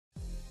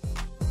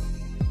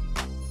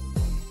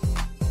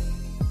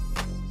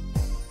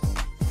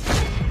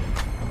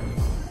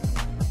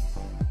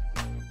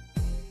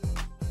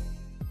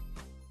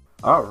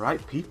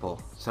Alright people,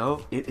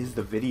 so it is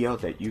the video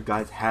that you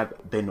guys have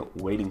been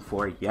waiting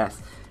for. Yes,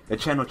 the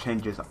channel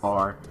changes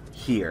are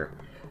here.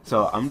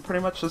 So I'm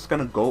pretty much just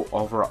going to go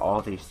over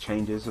all these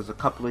changes. There's a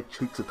couple of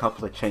tweaks, a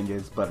couple of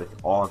changes, but it's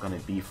all going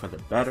to be for the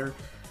better.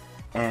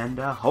 And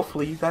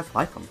hopefully you guys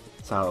like them.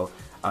 So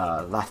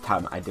last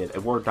time I did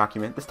a Word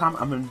document. This time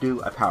I'm going to do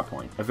a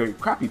PowerPoint. A very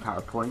crappy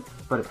PowerPoint,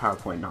 but a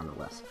PowerPoint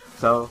nonetheless.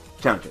 So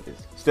channel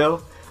changes. Still,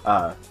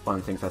 one of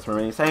the things that's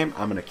remaining the same,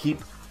 I'm going to keep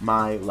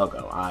my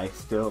logo. I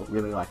still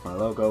really like my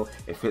logo.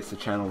 It fits the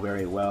channel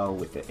very well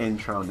with the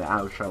intro and the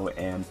outro,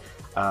 and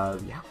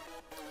yeah.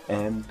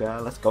 And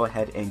let's go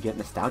ahead and get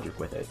nostalgic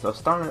with it. So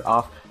starting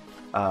off,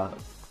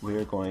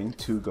 we're going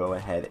to go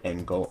ahead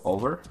and go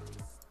over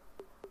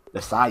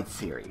the side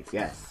series.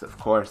 Yes, of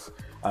course,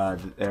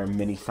 there are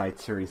many side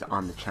series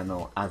on the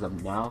channel as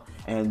of now,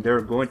 and there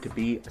are going to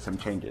be some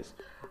changes.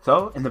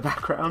 So in the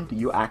background,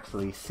 you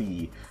actually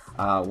see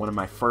one of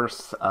my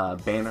first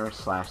banner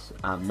slash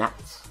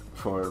mats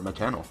for my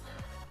channel.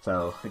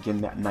 So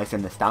again, nice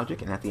and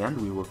nostalgic, and at the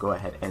end we will go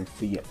ahead and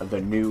see the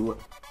new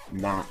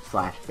mat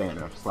slash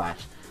banner slash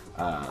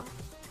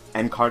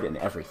end card and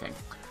everything.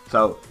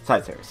 So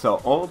side series.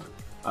 So old,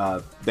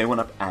 they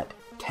went up at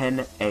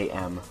 10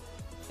 a.m.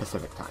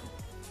 Pacific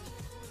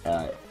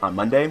time. On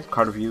Monday,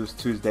 card reviews.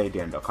 Tuesday,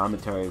 Dando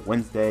commentary.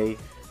 Wednesday,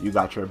 you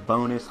got your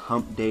bonus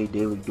hump day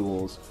daily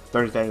duels.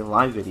 Thursday,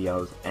 live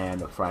videos,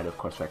 and Friday, of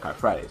course, Red Card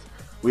Fridays.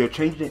 We are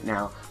changing it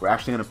now. We're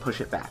actually going to push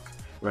it back.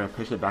 We're going to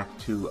push it back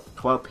to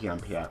 12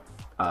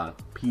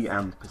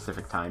 p.m.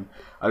 Pacific time.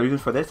 The reason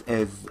for this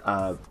is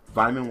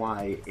Vitamin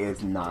Y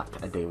is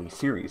not a daily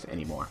series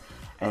anymore.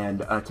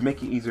 And to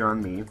make it easier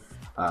on me,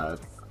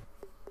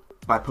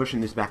 by pushing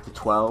this back to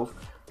 12,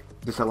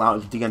 this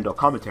allows Dando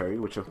commentary,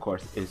 which of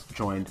course is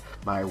joined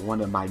by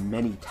one of my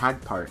many tag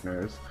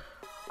partners,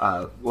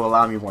 will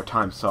allow me more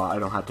time so I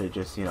don't have to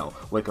just,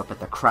 wake up at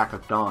the crack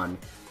of dawn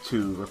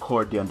to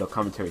record Dando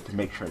commentary to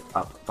make sure it's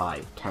up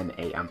by 10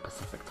 a.m.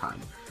 Pacific time.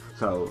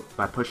 So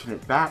by pushing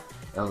it back,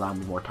 it'll allow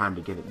me more time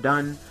to get it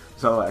done.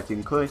 So as you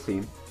can clearly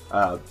see,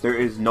 there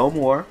is no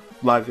more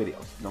live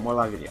videos. No more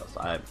live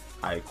videos.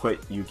 I quit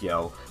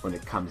Yu-Gi-Oh! When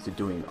it comes to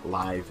doing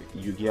live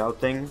Yu-Gi-Oh!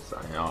 Things.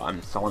 I'm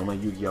selling my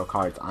Yu-Gi-Oh!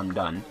 Cards. I'm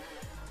done.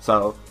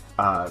 So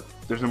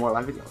there's no more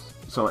live videos.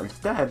 So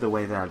instead, the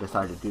way that I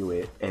decided to do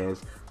it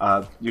is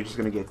you're just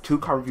going to get 2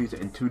 card reviews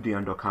and 2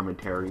 Dando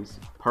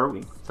commentaries per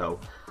week. So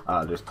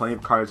there's plenty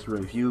of cards to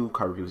review.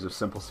 Card reviews of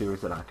simple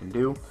series that I can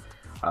do.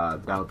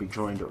 That will be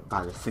joined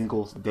by the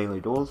singles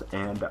daily duels,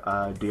 and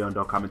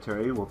Dando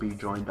commentary will be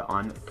joined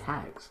on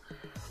tags.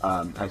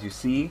 As you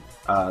see,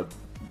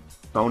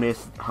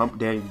 bonus hump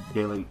day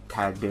daily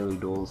tag daily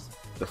duels,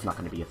 that's not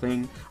going to be a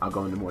thing. I'll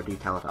go into more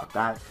detail about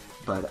that.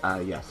 But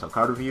yeah, so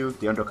card review,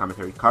 Dando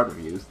commentary, card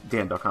reviews,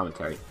 Dando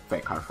commentary,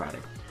 Red Card Friday.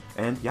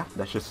 And yeah,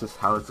 that's just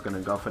how it's going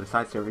to go for the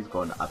side series,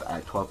 going up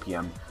at 12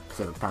 p.m.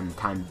 Pacific time, the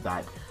time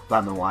that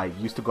Vitamin Y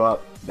used to go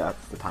up.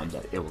 That's the time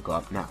that it will go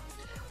up now.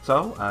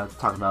 So,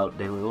 talking about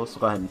daily duels, so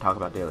go ahead and talk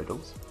about daily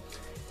duels.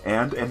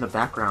 And in the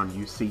background,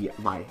 you see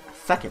my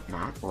second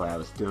mat, where I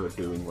was still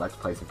doing Let's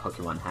Plays and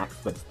Pokemon hacks,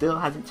 but still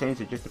hasn't changed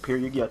to just a pure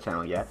Yu-Gi-Oh!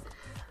 Channel yet.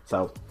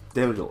 So,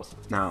 daily duels.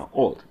 Now,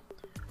 old.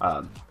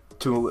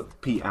 2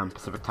 p.m.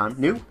 Pacific time.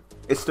 New,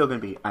 it's still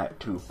going to be at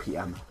 2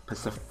 p.m.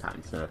 Pacific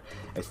time. So,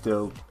 it's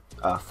still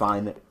a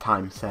fine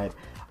time set.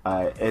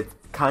 It's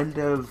kind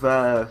of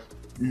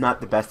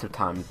not the best of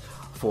times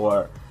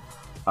for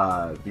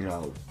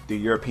the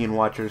European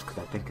watchers,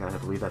 because I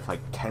believe that's like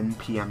 10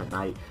 p.m. at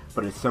night,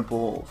 but it's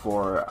simple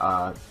for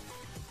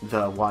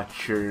the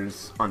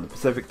watchers on the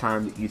Pacific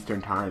time. The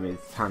Eastern time is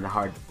kind of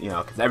hard,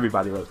 because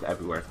everybody lives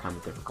everywhere. It's kind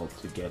of difficult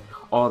to get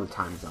all the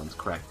time zones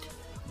correct.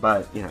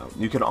 But,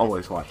 you can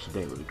always watch the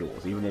daily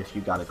duels. Even if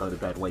you gotta go to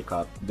bed, wake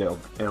up,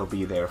 it'll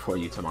be there for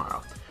you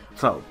tomorrow.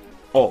 So,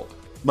 old.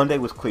 Monday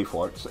was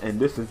Cleaforts, and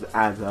this is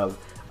as of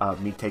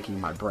me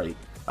taking my break.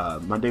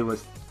 Monday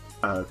was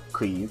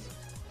Cleaves.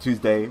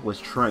 Tuesday was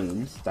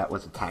Trains, that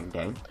was a tag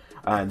day.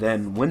 And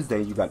then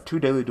Wednesday, you got 2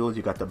 daily duels.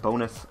 You got the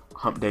bonus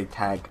hump day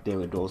tag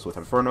daily duels with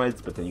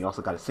Infernoids, but then you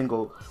also got a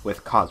single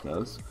with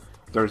Cosmos.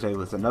 Thursday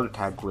was another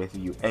tag with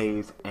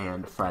UAs,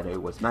 and Friday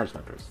was Magic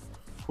Hunters.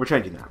 We're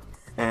changing that.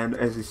 And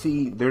as you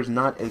see, there's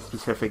not a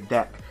specific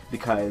deck,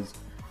 because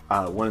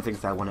one of the things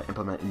that I want to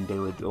implement in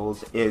daily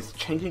duels is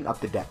changing up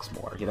the decks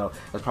more.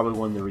 That's probably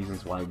one of the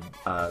reasons why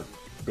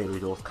daily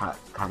duels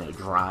kind of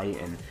dry,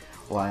 and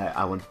why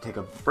I wanted to take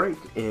a break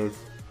is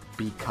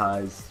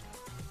because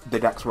the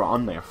decks were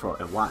on there for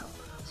a while.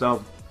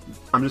 So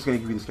I'm just going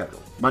to give you the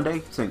schedule.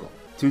 Monday, single.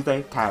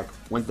 Tuesday, tag.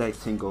 Wednesday,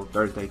 single.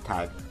 Thursday,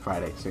 tag.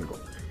 Friday, single.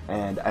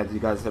 And as you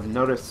guys have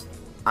noticed,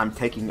 I'm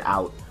taking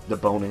out the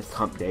bonus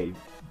hump day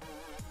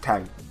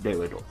tag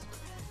daily duels.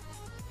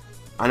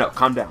 I know,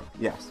 calm down.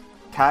 Yes.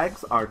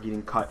 tags are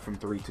getting cut from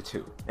 3 to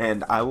 2,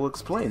 and I will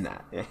explain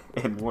that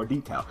in more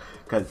detail,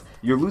 because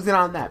you're losing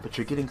on that, but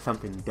you're getting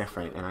something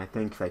different, and I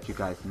think that you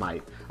guys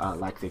might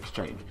like the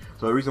exchange.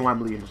 So the reason why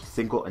I'm leaving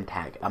single and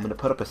tag, I'm going to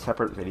put up a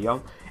separate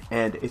video,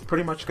 and it's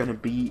pretty much going to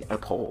be a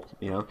poll.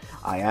 You know,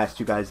 I asked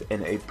you guys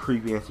in a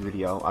previous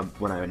video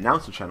when I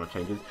announced the channel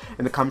changes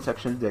in the comment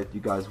section that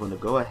you guys want to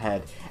go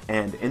ahead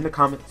and in the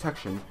comment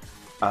section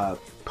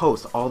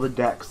post all the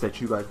decks that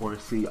you guys want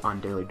to see on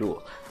Daily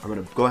Duel. I'm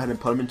going to go ahead and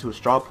put them into a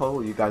straw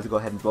poll. You guys go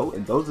ahead and vote,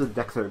 and those are the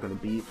decks that are going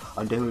to be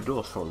on Daily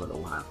Duels for a little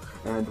while.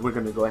 And we're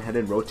going to go ahead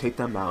and rotate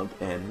them out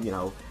and, you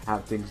know,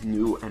 have things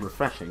new and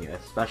refreshing,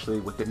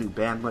 especially with the new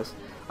ban list.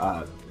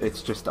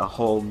 It's just a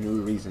whole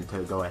new reason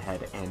to go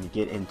ahead and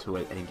get into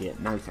it and get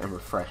nice and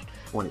refreshed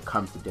when it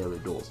comes to Daily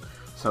Duels.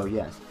 So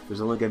yes, there's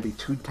only going to be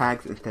 2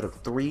 tags instead of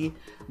 3,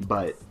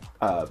 but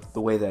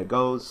the way that it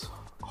goes,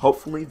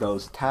 hopefully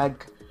those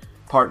tag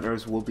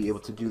partners will be able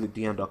to do the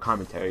DM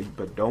commentary,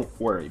 but don't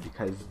worry,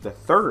 because the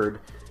third,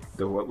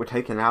 what we're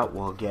taking out,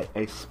 will get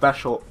a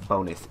special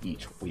bonus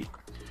each week.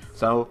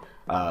 So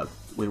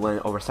we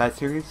went over side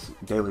series,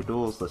 Daily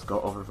Duels. Let's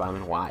go over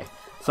Vitamin Y.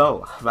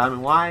 So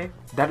Vitamin Y,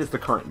 that is the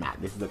current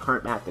map. This is the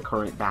current map, the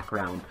current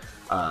background.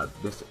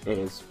 This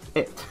is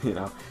it. You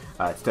know,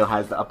 it still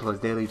has the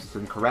uploads daily, which is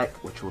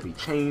incorrect, which will be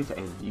changed,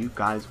 and you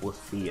guys will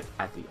see it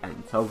at the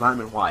end. So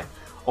Vitamin Y,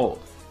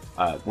 old,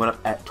 went up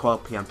at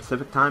 12 p.m.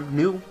 Pacific time.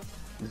 New,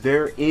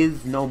 there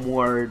is no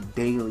more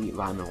daily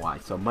Vitamin Y.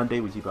 So Monday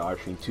was Yubel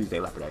Archery,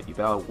 Tuesday Leopard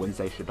Yubel,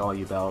 Wednesday Shadal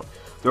Yubel,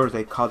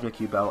 Thursday Cosmic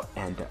Yubel,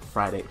 and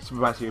Friday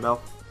Supervisor Yubel.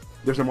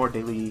 There's no more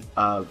daily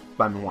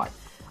Vitamin Y.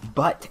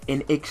 But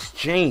in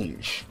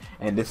exchange,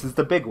 and this is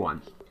the big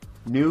one,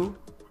 new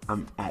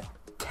at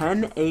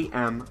 10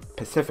 a.m.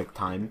 Pacific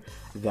time,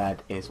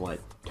 that is what,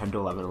 10 to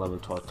 11, 11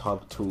 to 12,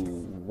 12 to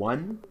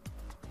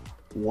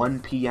 1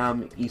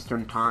 p.m.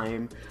 Eastern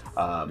time.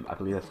 I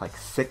believe that's like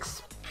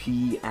 6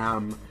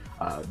 p.m.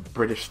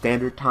 British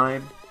Standard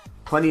Time.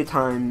 Plenty of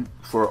time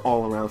for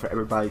all around for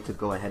everybody to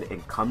go ahead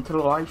and come to the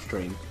live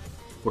stream.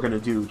 We're gonna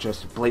do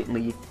just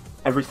blatantly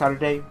every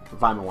Saturday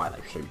Vitamin Y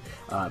live stream.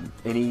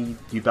 Any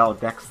Yubel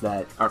decks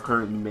that are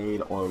currently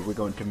made, or we're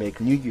going to make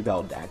new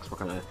Yubel decks, we're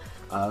gonna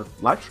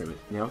live stream it.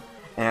 You know,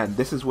 and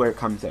this is where it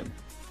comes in.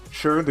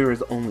 Sure, there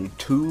is only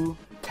 2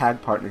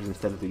 tag partners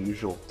instead of the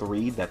usual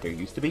 3 that there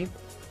used to be,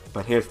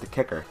 but here's the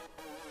kicker.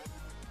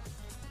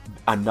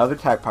 Another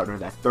tag partner,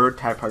 that third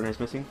tag partner is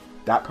missing.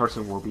 That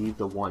person will be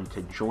the one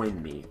to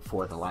join me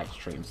for the live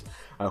streams.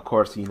 Of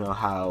course, you know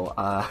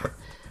how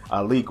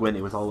League, when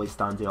it was always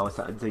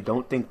Stanzi, they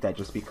don't think that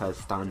just because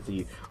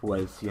Stanzi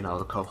was, you know,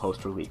 the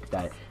co-host for League,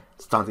 that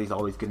Stanzi is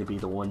always going to be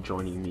the one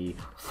joining me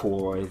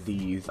for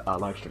these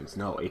live streams.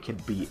 No, it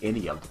could be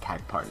any of the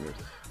tag partners.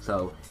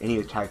 So any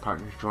of the tag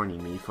partners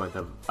joining me for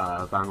the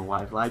Vitamin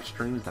Y live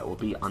streams that will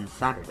be on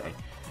Saturday.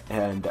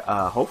 And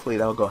hopefully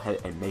that'll go ahead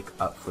and make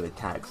up for the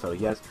tags. So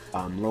yes,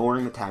 I'm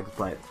lowering the tags,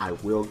 but I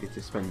will get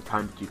to spend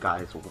time with you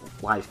guys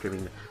live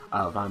streaming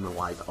Vitamin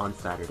Ys on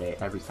Saturday,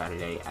 every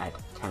Saturday at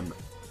 10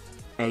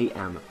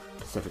 a.m.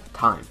 Pacific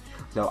time.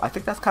 So I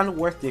think that's kind of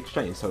worth the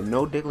exchange. So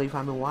no daily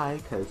Vitamin Y,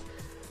 because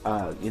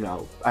you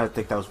know, I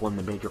think that was one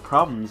of the major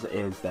problems,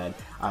 is that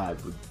I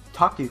would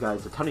talk to you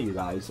guys, a ton of you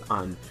guys,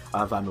 on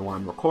Vitamin Y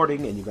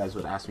recording, and you guys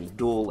would ask me to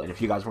duel, and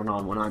if you guys weren't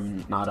on when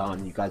I'm not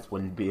on, you guys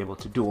wouldn't be able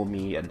to duel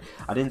me, and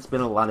I didn't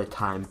spend a lot of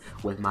time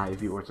with my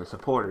viewers and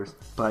supporters.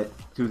 But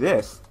through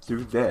this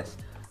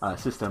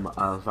system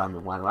of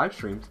Vitamin Y live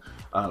streams,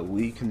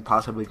 we can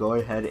possibly go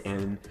ahead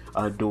and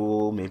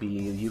duel maybe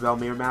Yubel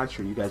mirror match,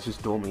 or you guys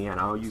just duel me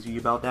and I'll use a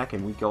Yubel deck,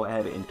 and we go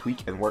ahead and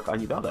tweak and work on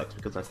Yubel decks,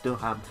 because I still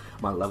have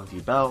my love of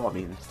Yubel. I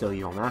mean, still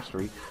Yubel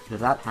mastery, so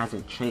that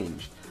hasn't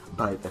changed.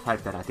 But the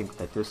fact that I think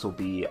that this will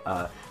be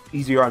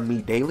easier on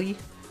me daily,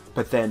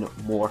 but then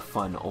more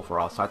fun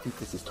overall. So I think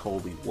this is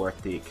totally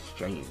worth the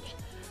exchange.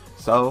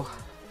 So,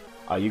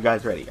 are you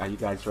guys ready? Are you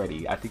guys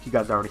ready? I think you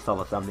guys already saw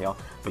the thumbnail,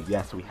 but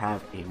yes, we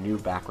have a new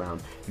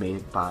background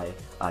made by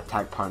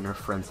tag partner,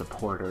 friend,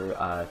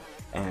 supporter,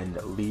 and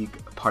league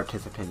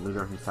participant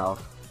leader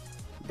himself.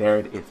 There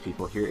it is,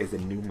 people. Here is a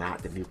new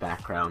map, the new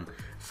background.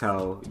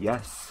 So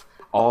yes,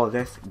 all of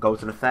this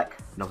goes in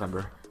effect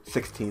November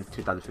 16th,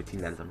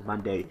 2015, that is a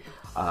Monday.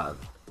 I'm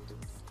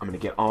going to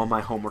get all my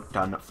homework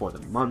done for the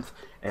month,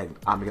 and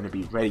I'm going to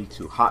be ready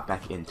to hop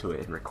back into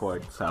it and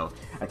record. So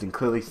I can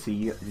clearly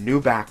see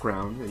new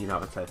background, you know,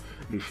 it's a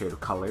new shade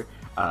of color.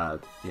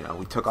 You know,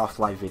 we took off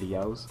live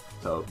videos,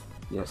 so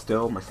you know,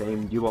 still my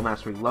same Yubel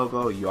Mastery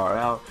logo,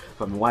 URL,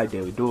 Vitamin Y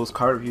Daily Duels,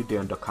 card review,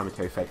 doing the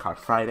commentary Fed Card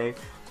Friday,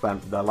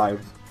 but the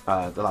live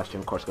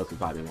stream of course goes to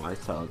Vitamin Y,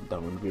 so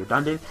don't want to be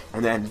redundant.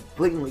 And then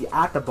blatantly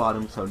at the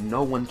bottom, so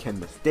no one can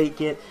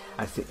mistake it,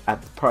 I see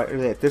at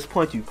this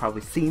point you've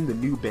probably seen the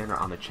new banner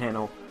on the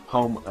channel,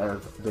 home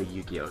of the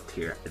Yu-Gi-Oh!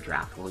 Tier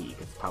Draft League.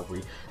 It's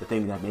probably the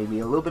thing that made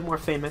me a little bit more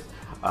famous,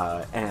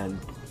 and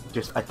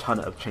just a ton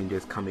of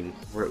changes coming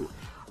through.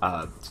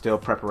 Still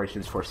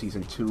preparations for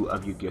Season 2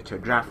 of Yu-Gi-Oh!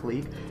 Draft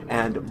League,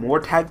 and more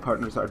tag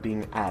partners are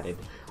being added.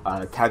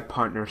 Tag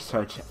partners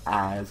such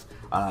as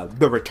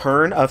the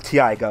return of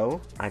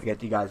Tiago. I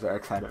get you guys are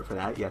excited for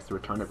that. Yes, the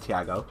return of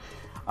Tiago.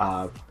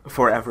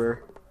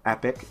 Forever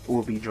Epic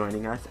will be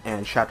joining us,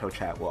 and Chateau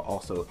Chat will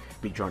also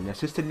be joining us,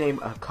 just to name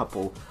a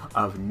couple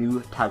of new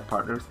tag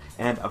partners.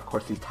 And of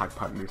course, these tag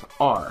partners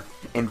are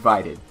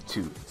invited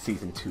to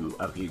Season 2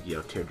 of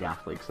Yu-Gi-Oh! Tier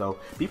Draft League, so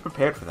be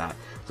prepared for that.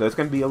 So it's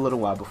going to be a little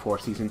while before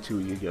Season 2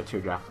 Yu-Gi-Oh! Tier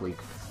Draft League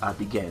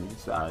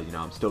begins. You know,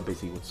 I'm still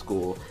busy with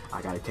school.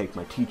 I got to take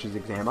my teacher's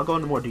exam. I'll go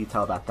into more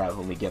detail about that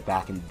when we get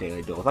back into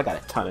Daily Duels. I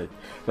got a ton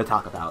to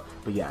talk about.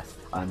 But yes,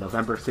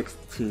 November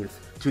 16th,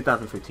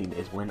 2015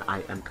 is when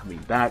I am coming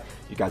back.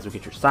 You guys will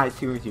get your side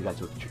series, you guys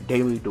will get your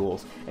daily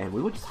duels, and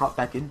we will just hop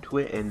back into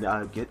it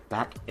and get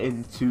back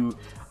into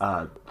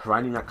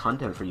providing that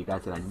content for you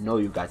guys that I know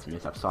you guys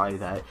miss. I'm sorry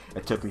that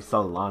it took me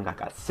so long. I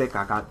got sick,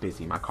 I got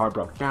busy, my car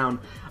broke down.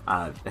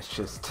 That's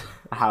just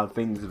how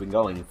things have been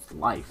going. It's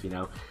life, you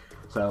know.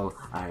 So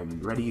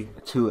I'm ready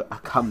to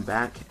come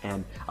back,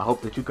 and I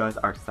hope that you guys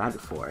are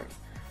excited for it.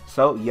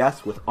 So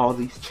yes, with all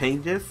these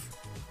changes,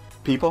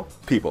 people,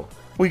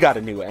 we got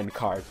a new end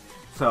card.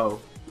 So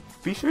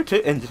be sure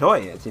to enjoy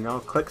it, you know,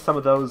 click some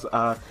of those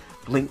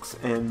links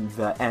in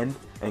the end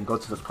and go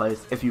to this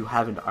place if you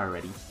haven't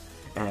already.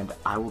 And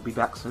I will be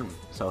back soon.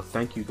 So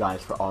thank you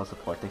guys for all the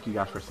support. Thank you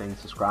guys for staying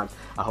subscribed.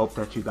 I hope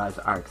that you guys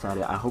are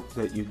excited. I hope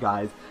that you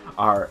guys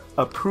are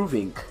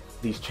approving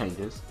these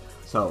changes.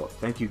 So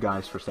thank you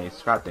guys for staying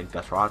subscribed. Thank you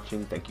guys for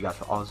watching. Thank you guys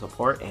for all the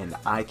support. And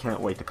I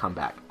can't wait to come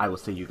back. I will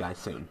see you guys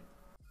soon.